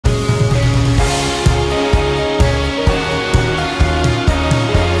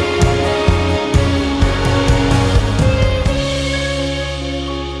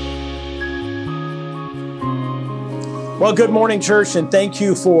Well, good morning, church, and thank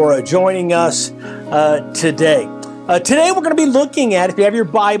you for joining us today. Today, we're going to be looking at, if you have your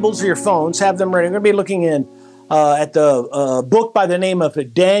Bibles or your phones, have them ready. We're going to be looking at the book by the name of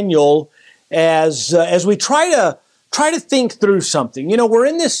Daniel as we try to think through something. You know, we're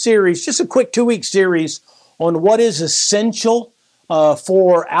in this series, just a quick 2-week series on what is essential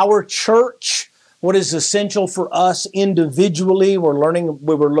for our church. What is essential for us individually?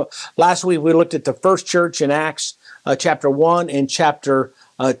 Last week we looked at the first church in Acts chapter 1 and chapter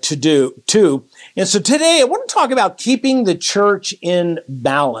 2. And so today I want to talk about keeping the church in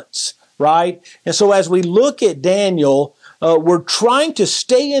balance, right? And so as we look at Daniel, we're trying to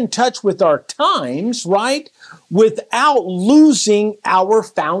stay in touch with our times, right? Without losing our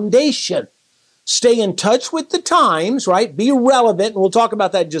foundation. Stay in touch with the times, right? Be relevant, and we'll talk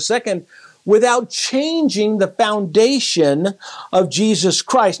about that in just a second, without changing the foundation of Jesus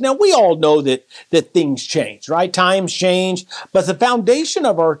Christ. Now, we all know that things change, right? Times change, but the foundation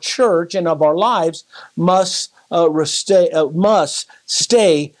of our church and of our lives must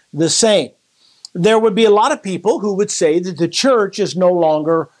stay the same. There would be a lot of people who would say that the church is no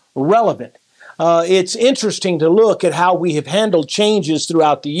longer relevant. It's interesting to look at how we have handled changes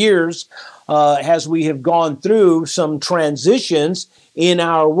throughout the years as we have gone through some transitions in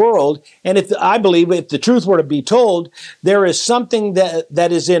our world. And I believe if the truth were to be told, there is something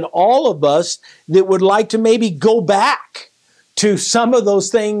that is in all of us that would like to maybe go back to some of those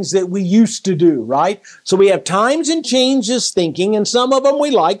things that we used to do, right? So we have times and changes thinking, and some of them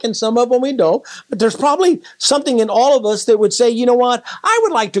we like and some of them we don't. But there's probably something in all of us that would say, you know what? I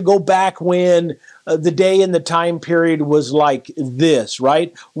would like to go back when the day and the time period was like this,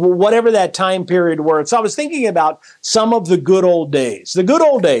 right? Whatever that time period was. So I was thinking about some of the good old days. The good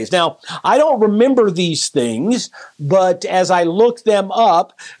old days. Now, I don't remember these things, but as I looked them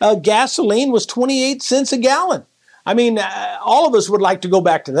up, gasoline was 28 cents a gallon. I mean, all of us would like to go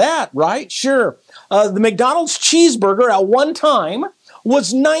back to that, right? Sure. The McDonald's cheeseburger at one time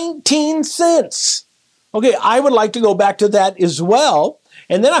was 19 cents. Okay, I would like to go back to that as well.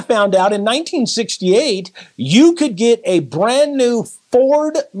 And then I found out in 1968, you could get a brand new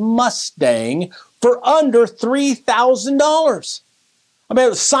Ford Mustang for under $3,000. I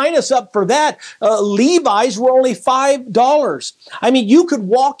mean, sign us up for that. Levi's were only $5. I mean, you could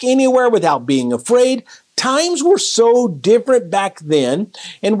walk anywhere without being afraid. Times were so different back then,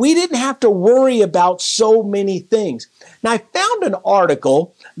 and we didn't have to worry about so many things. Now, I found an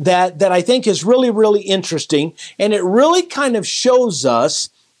article that I think is really, really interesting, and it really kind of shows us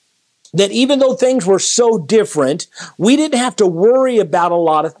that even though things were so different, we didn't have to worry about a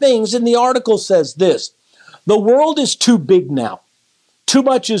lot of things. And the article says this: the world is too big now. Too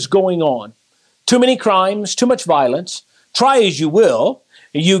much is going on. Too many crimes, too much violence. Try as you will,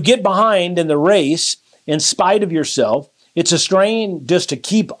 you get behind in the race in spite of yourself. It's a strain just to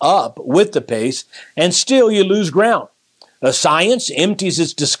keep up with the pace, and still you lose ground. Science empties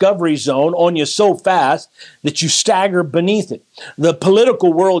its discovery zone on you so fast that you stagger beneath it. The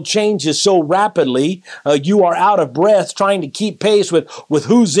political world changes so rapidly, you are out of breath trying to keep pace with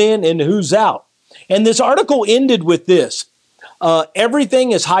who's in and who's out. And this article ended with this: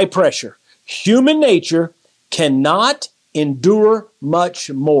 everything is high pressure. Human nature cannot endure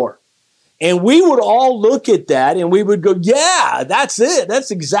much more. And we would all look at that and we would go, yeah, that's it.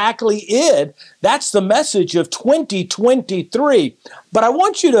 That's exactly it. That's the message of 2023. But I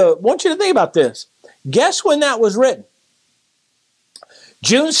want you to think about this. Guess when that was written?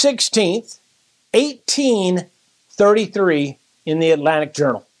 June 16th, 1833 in the Atlantic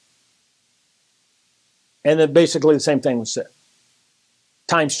Journal. And then basically the same thing was said.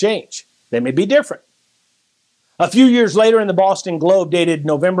 Times change. They may be different. A few years later in the Boston Globe, dated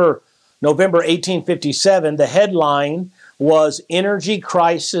November 1857, the headline was "Energy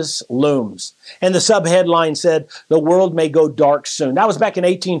Crisis Looms." And the subheadline said, "The world may go dark soon." That was back in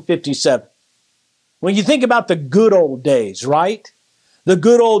 1857. When you think about the good old days, right? The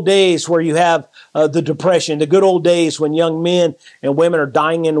good old days where you have the Depression, the good old days when young men and women are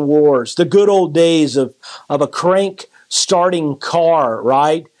dying in wars, the good old days of a crank starting car,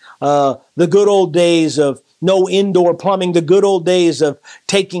 right? The good old days of no indoor plumbing, the good old days of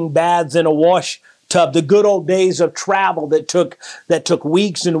taking baths in a wash tub, the good old days of travel that took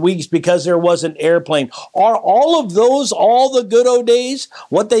weeks and weeks because there was an airplane. Are all of those all the good old days?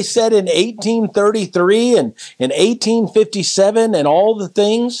 What they said in 1833 and in 1857 and all the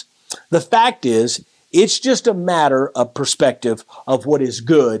things? The fact is, it's just a matter of perspective of what is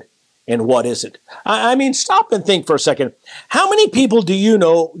good and what isn't. I mean, stop and think for a second. How many people do you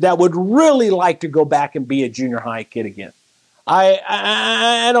know that would really like to go back and be a junior high kid again?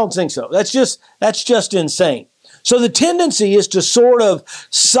 I don't think so. That's just insane. So the tendency is to sort of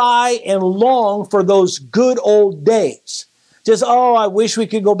sigh and long for those good old days. Just, oh, I wish we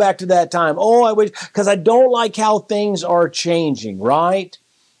could go back to that time. Oh, I wish, because I don't like how things are changing, right?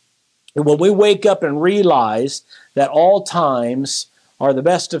 And when we wake up and realize that all times are the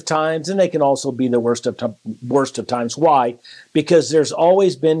best of times, and they can also be the worst of times. Why? Because there's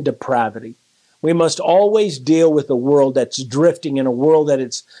always been depravity. We must always deal with a world that's drifting, in a world that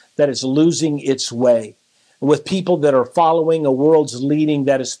is losing its way, with people that are following a world's leading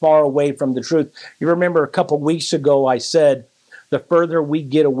that is far away from the truth. You remember a couple weeks ago I said, the further we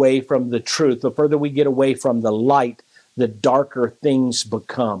get away from the truth, the further we get away from the light, the darker things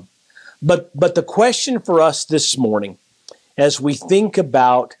become. But the question for us this morning, as we think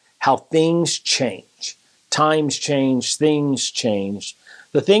about how things change, times change, things change,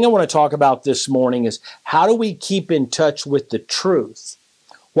 the thing I want to talk about this morning is how do we keep in touch with the truth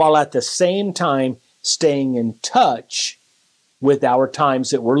while at the same time staying in touch with our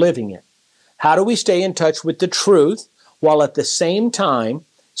times that we're living in? How do we stay in touch with the truth while at the same time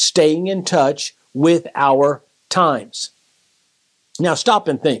staying in touch with our times? Now stop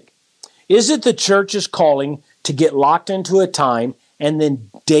and think. Is it the church's calling to get locked into a time and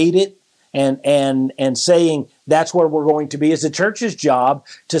then date it and saying that's where we're going to be? Is the church's job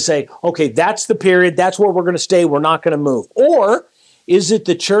to say, okay, that's the period, that's where we're going to stay, we're not going to move? Or is it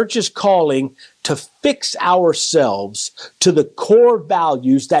the church's calling to fix ourselves to the core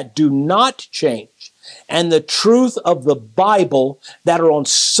values that do not change and the truth of the Bible that are on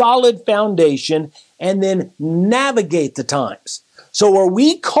solid foundation and then navigate the times? So are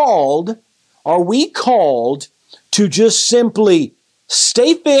we called to just simply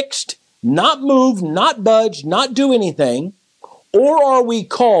stay fixed, not move, not budge, not do anything? Or are we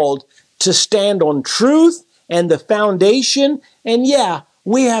called to stand on truth and the foundation? And yeah,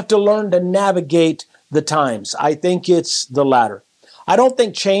 we have to learn to navigate the times. I think it's the latter. I don't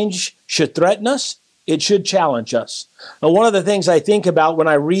think change should threaten us. It should challenge us. Now, one of the things I think about when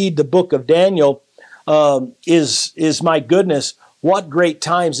I read the book of Daniel is my goodness, what great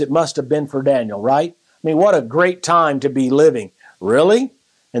times it must have been for Daniel, right? I mean, what a great time to be living. Really?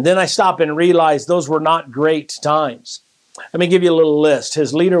 And then I stop and realize those were not great times. Let me give you a little list.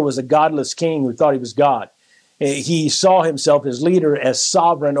 His leader was a godless king who thought he was God. He saw himself, his leader, as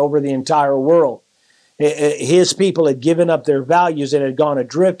sovereign over the entire world. His people had given up their values and had gone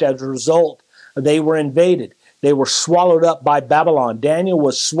adrift. As a result, they were invaded. They were swallowed up by Babylon. Daniel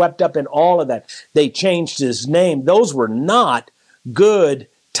was swept up in all of that. They changed his name. Those were not good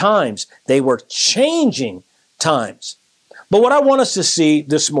times. They were changing times. But what I want us to see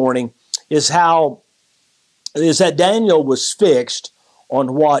this morning is that Daniel was fixed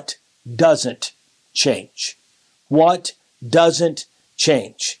on what doesn't change. What doesn't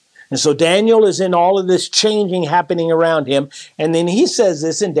change. And so Daniel is in all of this changing happening around him. And then he says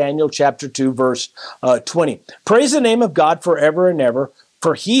this in Daniel chapter 2, verse 20. Praise the name of God forever and ever,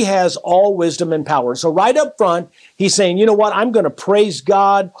 for he has all wisdom and power. So right up front, he's saying, you know what? I'm going to praise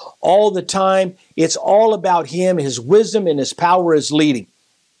God all the time. It's all about him. His wisdom and his power is leading.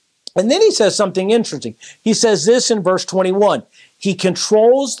 And then he says something interesting. He says this in verse 21. He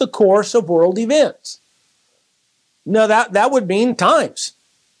controls the course of world events. Now that would mean times.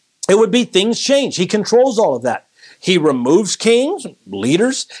 It would be things change. He controls all of that. He removes kings,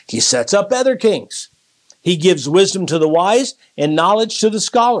 leaders. He sets up other kings. He gives wisdom to the wise and knowledge to the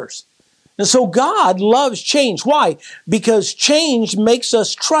scholars. And so God loves change. Why? Because change makes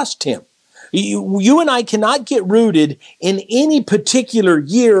us trust him. You and I cannot get rooted in any particular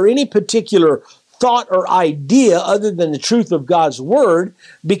year, any particular thought or idea other than the truth of God's word,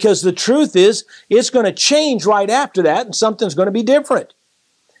 because the truth is it's going to change right after that and something's going to be different.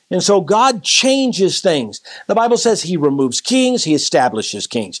 And so God changes things. The Bible says he removes kings, he establishes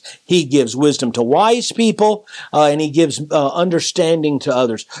kings. He gives wisdom to wise people, and he gives understanding to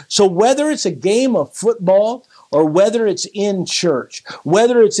others. So whether it's a game of football or whether it's in church,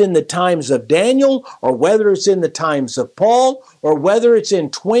 whether it's in the times of Daniel or whether it's in the times of Paul or whether it's in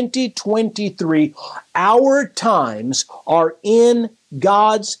 2023, our times are in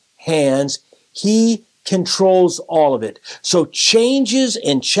God's hands. He controls all of it. So changes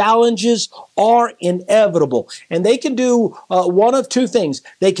and challenges are inevitable. And they can do one of two things.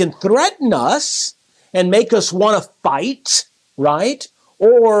 They can threaten us and make us want to fight, right?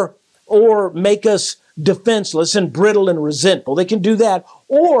 Or make us defenseless and brittle and resentful. They can do that.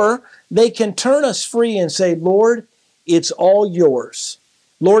 Or they can turn us free and say, Lord, it's all yours.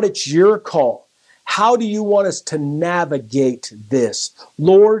 Lord, it's your call. How do you want us to navigate this?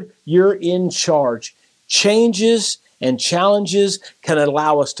 Lord, you're in charge. Changes and challenges can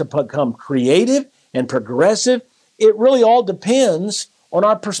allow us to become creative and progressive. it really all depends on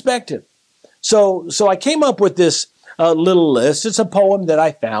our perspective. So I came up with this little list. It's a poem that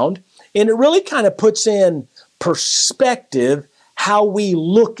I found, and it really kind of puts in perspective how we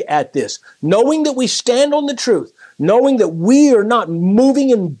look at this, knowing that we stand on the truth, knowing that we are not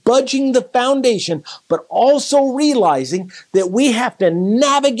moving and budging the foundation, but also realizing that we have to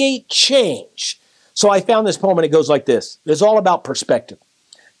navigate change. So I found this poem, and it goes like this. It's all about perspective.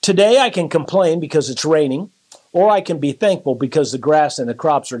 Today I can complain because it's raining, or I can be thankful because the grass and the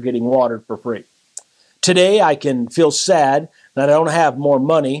crops are getting watered for free. Today I can feel sad that I don't have more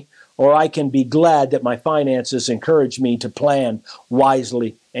money, or I can be glad that my finances encourage me to plan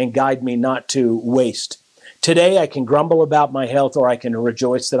wisely and guide me not to waste. Today I can grumble about my health, or I can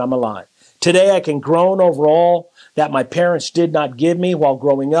rejoice that I'm alive. Today I can groan over all that my parents did not give me while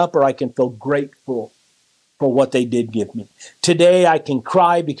growing up, or I can feel grateful for what they did give me. Today I can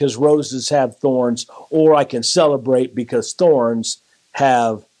cry because roses have thorns, or I can celebrate because thorns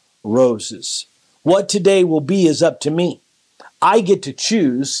have roses. What today will be is up to me. I get to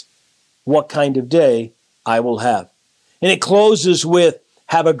choose what kind of day I will have. And it closes with,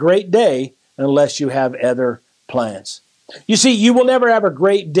 have a great day unless you have other plans. You see, you will never have a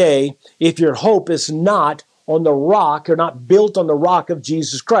great day if your hope is not on the rock or not built on the rock of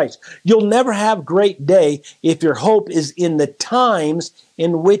Jesus Christ. You'll never have a great day if your hope is in the times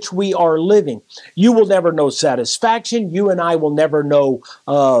in which we are living. You will never know satisfaction. You and I will never know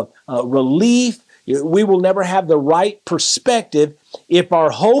relief. We will never have the right perspective if our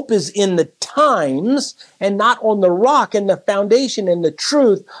hope is in the times and not on the rock and the foundation and the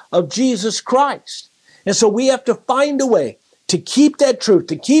truth of Jesus Christ. And so we have to find a way to keep that truth,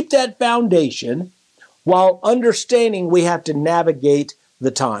 to keep that foundation, while understanding we have to navigate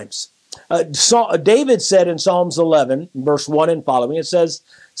the times. David said in Psalms 11, verse 1 and following, it says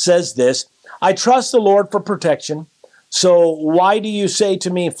this, I trust the Lord for protection. So why do you say to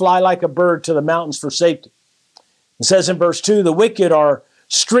me, fly like a bird to the mountains for safety? It says in verse 2, the wicked are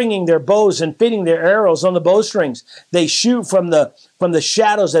stringing their bows and fitting their arrows on the bowstrings. They shoot from the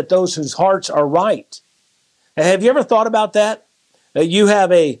shadows at those whose hearts are right. Have you ever thought about that? You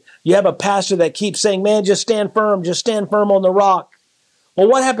have a pastor that keeps saying, man, just stand firm on the rock. Well,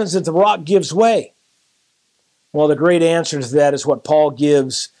 what happens if the rock gives way? Well, the great answer to that is what Paul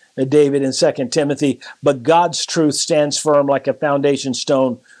gives David in 2 Timothy. But God's truth stands firm like a foundation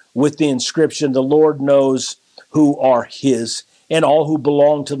stone with the inscription, the Lord knows who are his, and all who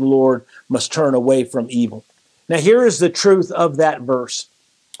belong to the Lord must turn away from evil. Now, here is the truth of that verse.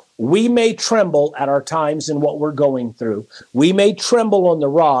 We may tremble at our times in what we're going through. We may tremble on the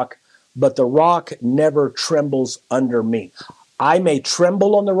rock, but the rock never trembles under me. I may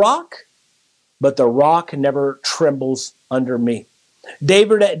tremble on the rock, but the rock never trembles under me.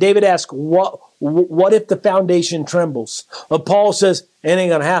 David asked, what if the foundation trembles? Paul says, it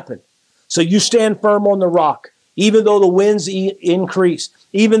ain't going to happen. So you stand firm on the rock, even though the winds increase,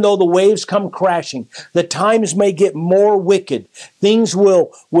 even though the waves come crashing. The times may get more wicked. Things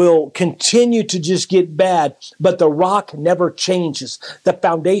will continue to just get bad, but the rock never changes. The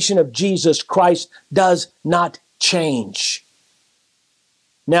foundation of Jesus Christ does not change.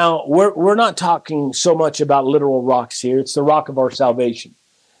 Now, we're not talking so much about literal rocks here. It's the rock of our salvation.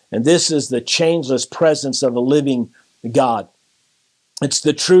 And this is the changeless presence of a living God. It's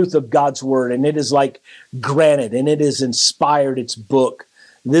the truth of God's word, and it is like granite, and it is inspired its book.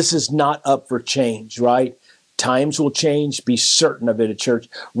 This is not up for change, right? Times will change. Be certain of it at church.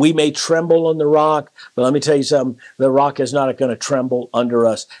 We may tremble on the rock, but let me tell you something. The rock is not going to tremble under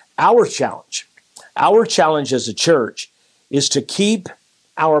us. Our challenge as a church is to keep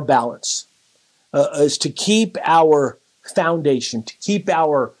our balance, is to keep our foundation, to keep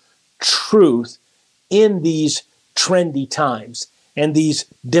our truth in these trendy times and these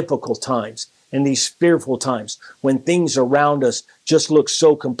difficult times and these fearful times when things around us just look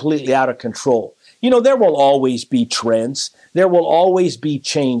so completely out of control. You know, there will always be trends. There will always be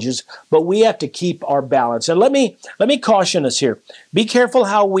changes, but we have to keep our balance. And let me caution us here. Be careful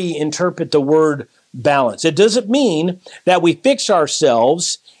how we interpret the word balance. It doesn't mean that we fix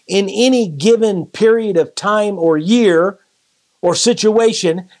ourselves in any given period of time or year or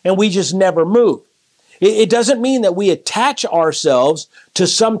situation and we just never move. It doesn't mean that we attach ourselves to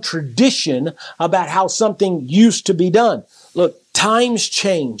some tradition about how something used to be done. Look, times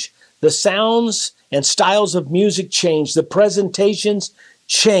change. The sounds and styles of music change. The presentations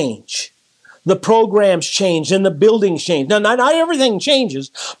change. The programs change and the buildings change. Now, not everything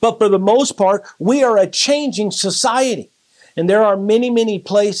changes, but for the most part, we are a changing society. And there are many, many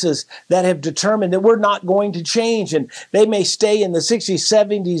places that have determined that we're not going to change. And they may stay in the 60s,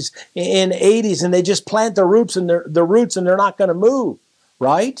 70s, and 80s, and they just plant their roots and they're not going to move,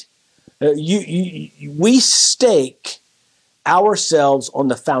 right? We stake ourselves on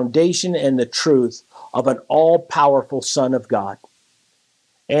the foundation and the truth of an all-powerful Son of God.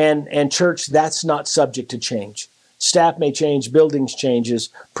 And church, that's not subject to change. Staff may change, buildings changes,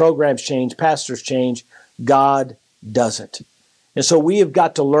 programs change, pastors change. God doesn't. And so we have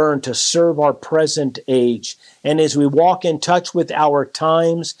got to learn to serve our present age. And as we walk in touch with our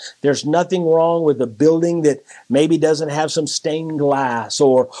times, there's nothing wrong with a building that maybe doesn't have some stained glass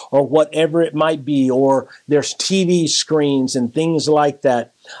or whatever it might be, or there's TV screens and things like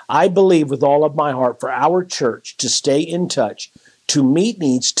that. I believe with all of my heart for our church to stay in touch, to meet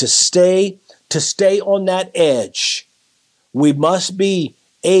needs, to stay on that edge, we must be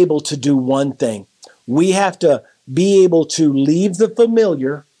able to do one thing. We have to be able to leave the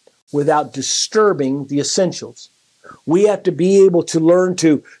familiar without disturbing the essentials. We have to be able to learn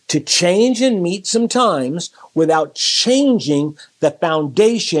to change and meet sometimes without changing the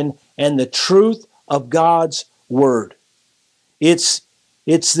foundation and the truth of God's Word. It's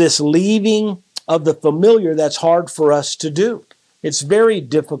this leaving of the familiar that's hard for us to do. It's very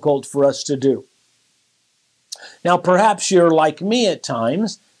difficult for us to do. Now, perhaps you're like me at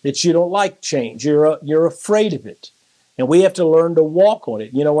times, that you don't like change. You're afraid of it. And we have to learn to walk on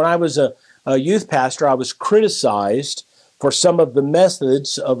it. You know, when I was a youth pastor, I was criticized for some of the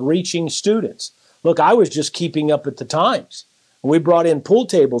methods of reaching students. Look, I was just keeping up at the times. We brought in pool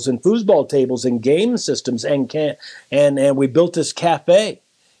tables and foosball tables and game systems and we built this cafe.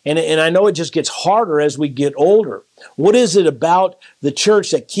 And I know it just gets harder as we get older. What is it about the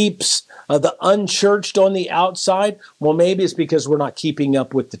church that keeps the unchurched on the outside? Well, maybe it's because we're not keeping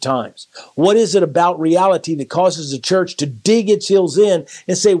up with the times. What is it about reality that causes the church to dig its heels in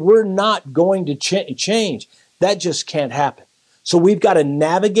and say, we're not going to change? That just can't happen. So we've got to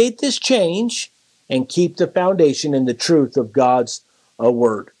navigate this change and keep the foundation in the truth of God's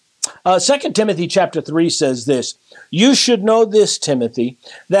Word. 2 Timothy chapter 3 says this, "You should know this, Timothy,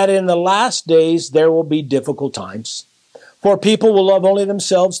 that in the last days there will be difficult times. For people will love only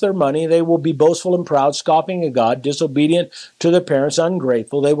themselves, their money. They will be boastful and proud, scoffing at God, disobedient to their parents,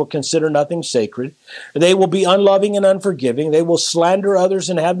 ungrateful. They will consider nothing sacred. They will be unloving and unforgiving. They will slander others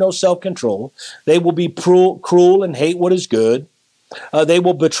and have no self-control. They will be cruel and hate what is good. They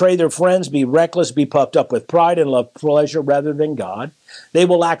will betray their friends, be reckless, be puffed up with pride, and love pleasure rather than God. They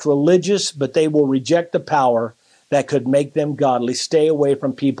will act religious, but they will reject the power that could make them godly." Stay away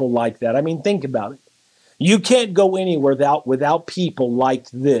from people like that. I mean, think about it. You can't go anywhere without people like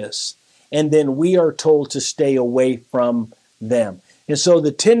this. And then we are told to stay away from them. And so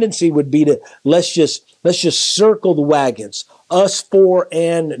the tendency would be to let's just circle the wagons, us four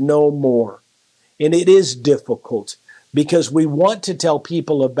and no more. And it is difficult because we want to tell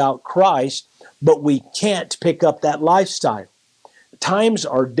people about Christ, but we can't pick up that lifestyle. Times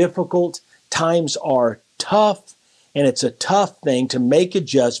are difficult, times are tough, and it's a tough thing to make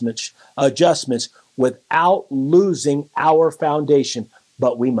adjustments without losing our foundation,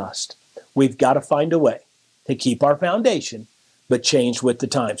 but we must. We've got to find a way to keep our foundation, but change with the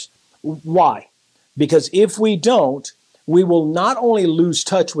times. Why? Because if we don't, we will not only lose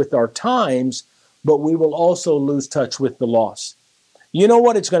touch with our times, but we will also lose touch with the loss. You know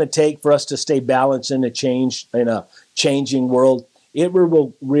what it's going to take for us to stay balanced in a changing world? It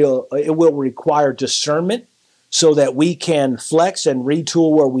will require discernment so that we can flex and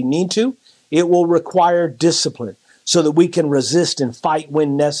retool where we need to. It will require discipline so that we can resist and fight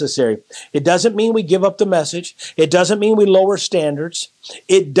when necessary. It doesn't mean we give up the message. It doesn't mean we lower standards.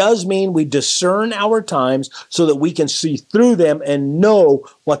 It does mean we discern our times so that we can see through them and know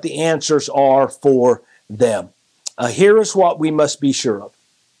what the answers are for them. Here is what we must be sure of.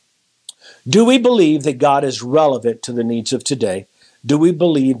 Do we believe that God is relevant to the needs of today? Do we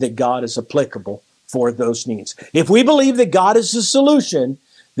believe that God is applicable for those needs? If we believe that God is the solution,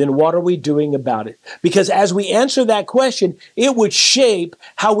 then what are we doing about it? Because as we answer that question, it would shape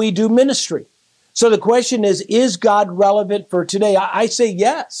how we do ministry. So the question is God relevant for today? I say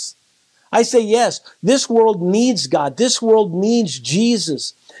yes. I say yes. This world needs God. This world needs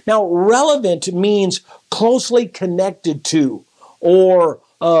Jesus. Now, relevant means closely connected to, or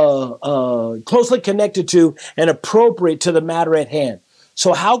closely connected to and appropriate to the matter at hand.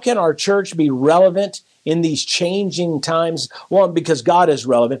 So how can our church be relevant in these changing times? Well, because God is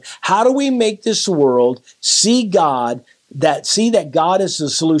relevant. How do we make this world see that God is the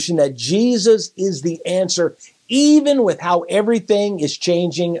solution, that Jesus is the answer, even with how everything is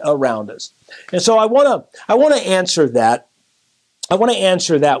changing around us? And so I want to answer that I want to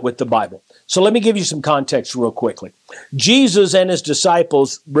answer that with the Bible. So let me give you some context real quickly. Jesus and his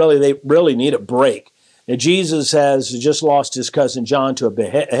disciples, they really need a break. Now, Jesus has just lost his cousin John to a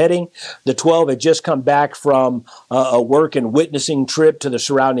beheading. The 12 had just come back from a work and witnessing trip to the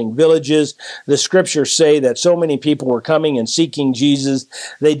surrounding villages. The scriptures say that so many people were coming and seeking Jesus,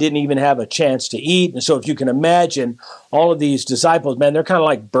 they didn't even have a chance to eat. And so if you can imagine all of these disciples, man, they're kind of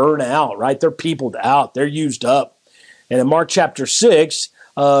like burnt out, right? They're peopled out. They're used up. And in Mark chapter 6,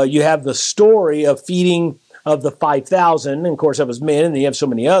 you have the story of feeding of the 5,000. And of course, that was men, and then you have so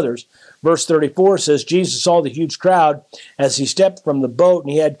many others. Verse 34 says, Jesus saw the huge crowd as he stepped from the boat,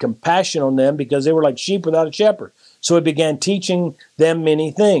 and he had compassion on them because they were like sheep without a shepherd. So he began teaching them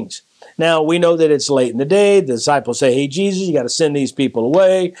many things. Now, we know that it's late in the day. The disciples say, hey, Jesus, you got to send these people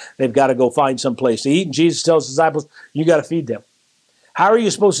away. They've got to go find some place to eat. And Jesus tells the disciples, you got to feed them. How are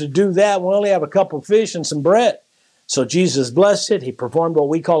you supposed to do that? We only have a couple of fish and some bread. So Jesus blessed it. He performed what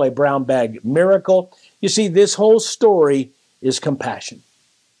we call a brown bag miracle. You see, this whole story is compassion.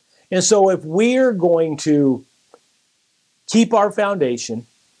 And so if we're going to keep our foundation,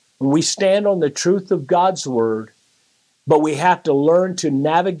 we stand on the truth of God's word, but we have to learn to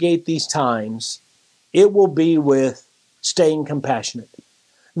navigate these times, it will be with staying compassionate.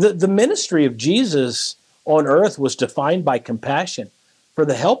 The ministry of Jesus on earth was defined by compassion for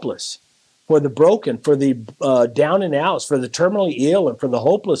the helpless, for the broken, for the down and outs, for the terminally ill, and for the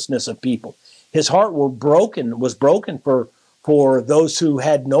hopelessness of people. His heart was broken for those who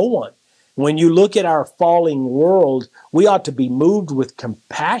had no one. When you look at our falling world, we ought to be moved with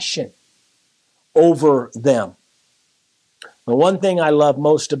compassion over them. The one thing I love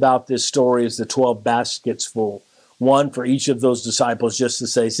most about this story is the 12 baskets full. One for each of those disciples, just to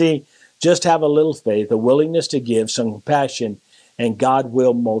say, see, just have a little faith, a willingness to give, some compassion, and God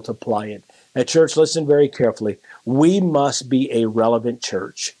will multiply it. At church, listen very carefully. We must be a relevant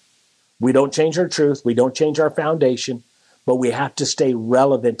church. We don't change our truth. We don't change our foundation, but we have to stay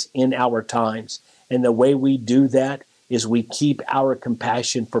relevant in our times. And the way we do that is we keep our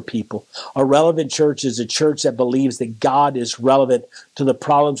compassion for people. A relevant church is a church that believes that God is relevant to the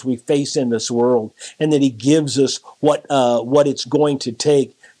problems we face in this world, and that he gives us what it's going to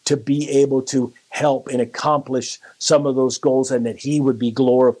take to be able to help and accomplish some of those goals, and that he would be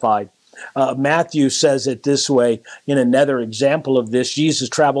glorified. Matthew says it this way in another example of this. Jesus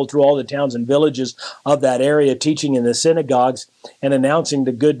traveled through all the towns and villages of that area, teaching in the synagogues and announcing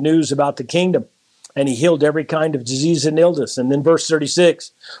the good news about the kingdom. And he healed every kind of disease and illness. And then verse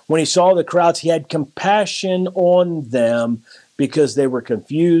 36, when he saw the crowds, he had compassion on them because they were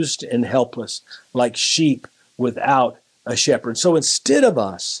confused and helpless, like sheep without a shepherd. So instead of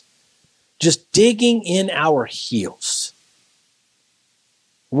us just digging in our heels,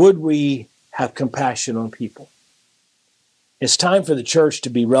 would we have compassion on people? It's time for the church to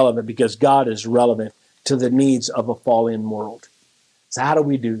be relevant because God is relevant to the needs of a fallen world. So how do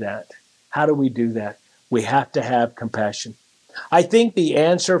we do that? How do we do that? We have to have compassion. I think the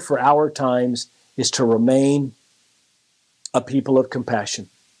answer for our times is to remain a people of compassion,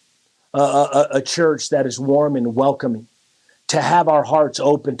 a church that is warm and welcoming, to have our hearts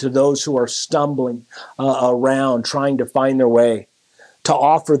open to those who are stumbling around, trying to find their way, to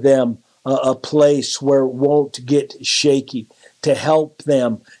offer them a place where it won't get shaky, to help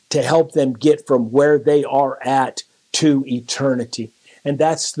them get from where they are at to eternity. And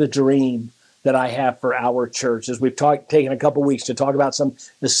that's the dream that I have for our church. As we've taken a couple weeks to talk about some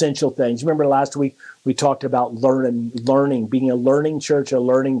essential things. Remember last week we talked about learning, being a learning church, a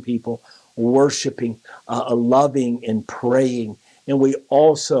learning people, worshiping, loving and praying. And we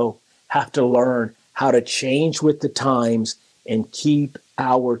also have to learn how to change with the times and keep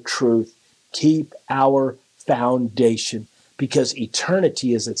our truth, keep our foundation, because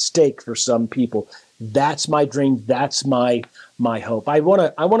eternity is at stake for some people. That's my dream. That's my hope. I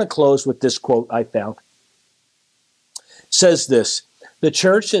want to close with this quote I found. It says this: the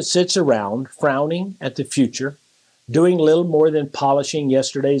church that sits around frowning at the future, doing little more than polishing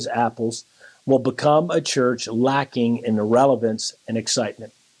yesterday's apples, will become a church lacking in relevance and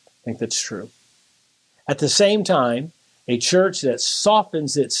excitement. I think that's true. At the same time, a church that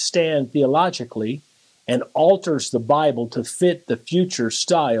softens its stand theologically and alters the Bible to fit the future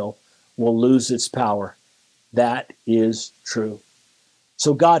style will lose its power. That is true.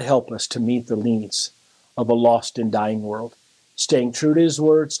 So God help us to meet the needs of a lost and dying world, staying true to his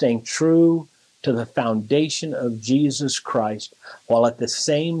word, staying true to the foundation of Jesus Christ, while at the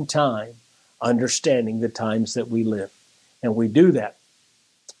same time understanding the times that we live. And we do that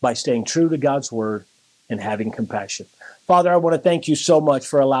by staying true to God's word and having compassion. Father, I want to thank you so much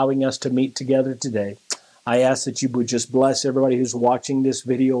for allowing us to meet together today. I ask that you would just bless everybody who's watching this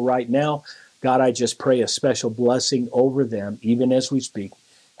video right now. God, I just pray a special blessing over them, even as we speak.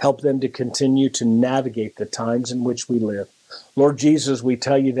 Help them to continue to navigate the times in which we live. Lord Jesus, we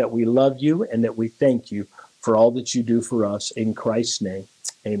tell you that we love you and that we thank you for all that you do for us. In Christ's name,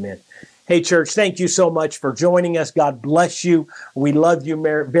 amen. Hey, church, thank you so much for joining us. God bless you. We love you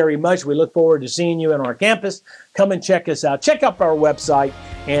very much. We look forward to seeing you on our campus. Come and check us out. Check out our website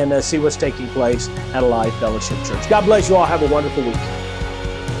and see what's taking place at Alive Fellowship Church. God bless you all. Have a wonderful week.